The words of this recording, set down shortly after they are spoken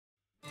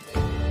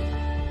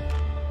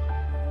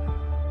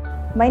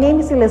My name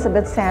is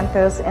Elizabeth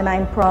Santos and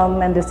I'm from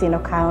Mendocino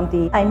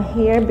County. I'm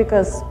here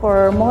because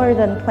for more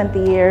than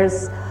 20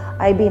 years,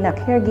 I've been a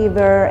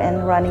caregiver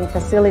and running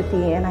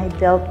facility, and I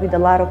dealt with a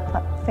lot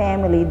of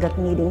family that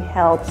needing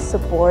help,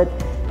 support,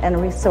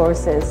 and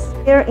resources.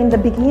 Here in the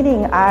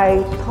beginning,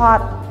 I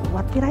thought,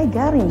 what did I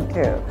get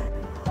into?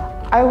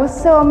 I was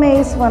so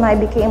amazed when I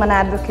became an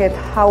advocate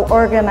how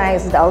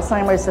organized the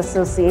Alzheimer's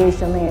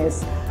Association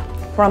is.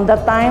 From the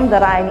time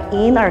that I'm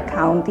in our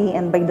county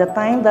and by the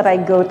time that I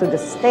go to the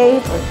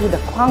state or to the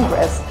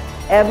Congress,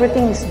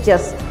 everything is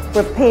just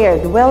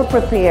prepared, well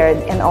prepared,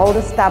 and all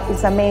the stuff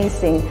is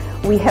amazing.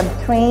 We have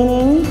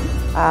training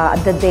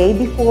the day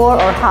before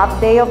or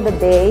half day of the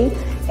day,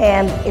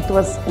 and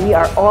we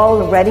are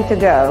all ready to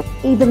go.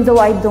 Even though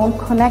I don't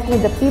connect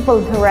with the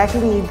people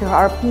directly, there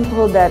are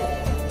people that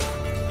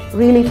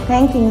really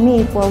thanking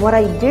me for what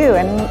I do,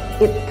 and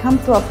it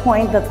comes to a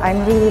point that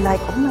I'm really like,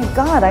 oh my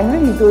God, I'm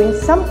really doing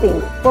something.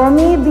 For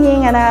me,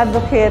 being an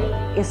advocate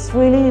is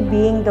really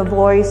being the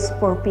voice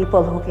for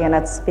people who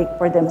cannot speak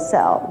for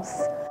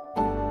themselves.